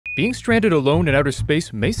Being stranded alone in outer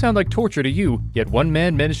space may sound like torture to you, yet one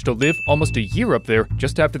man managed to live almost a year up there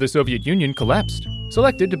just after the Soviet Union collapsed.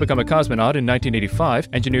 Selected to become a cosmonaut in 1985,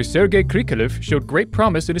 engineer Sergei Krikalev showed great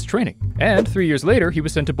promise in his training. And 3 years later, he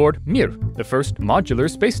was sent aboard Mir, the first modular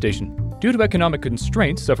space station. Due to economic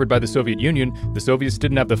constraints suffered by the Soviet Union, the Soviets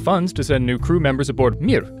didn't have the funds to send new crew members aboard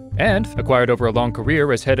Mir. And, acquired over a long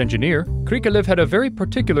career as head engineer, Krikalev had a very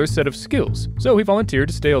particular set of skills, so he volunteered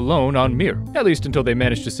to stay alone on Mir, at least until they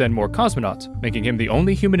managed to send more cosmonauts, making him the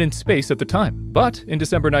only human in space at the time. But in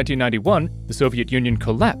December 1991, the Soviet Union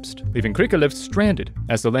collapsed, leaving Krikalev stranded,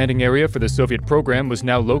 as the landing area for the Soviet program was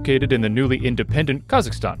now located in the newly independent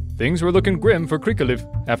Kazakhstan. Things were looking grim for Krikalev.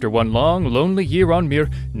 After one long, lonely year on Mir,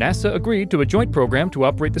 NASA agreed to a joint program to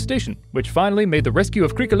operate the station, which finally made the rescue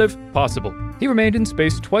of Krikalev possible. He remained in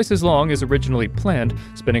space twice as long as originally planned,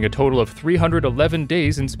 spending a total of 311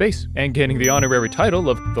 days in space, and gaining the honorary title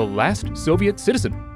of the last Soviet citizen.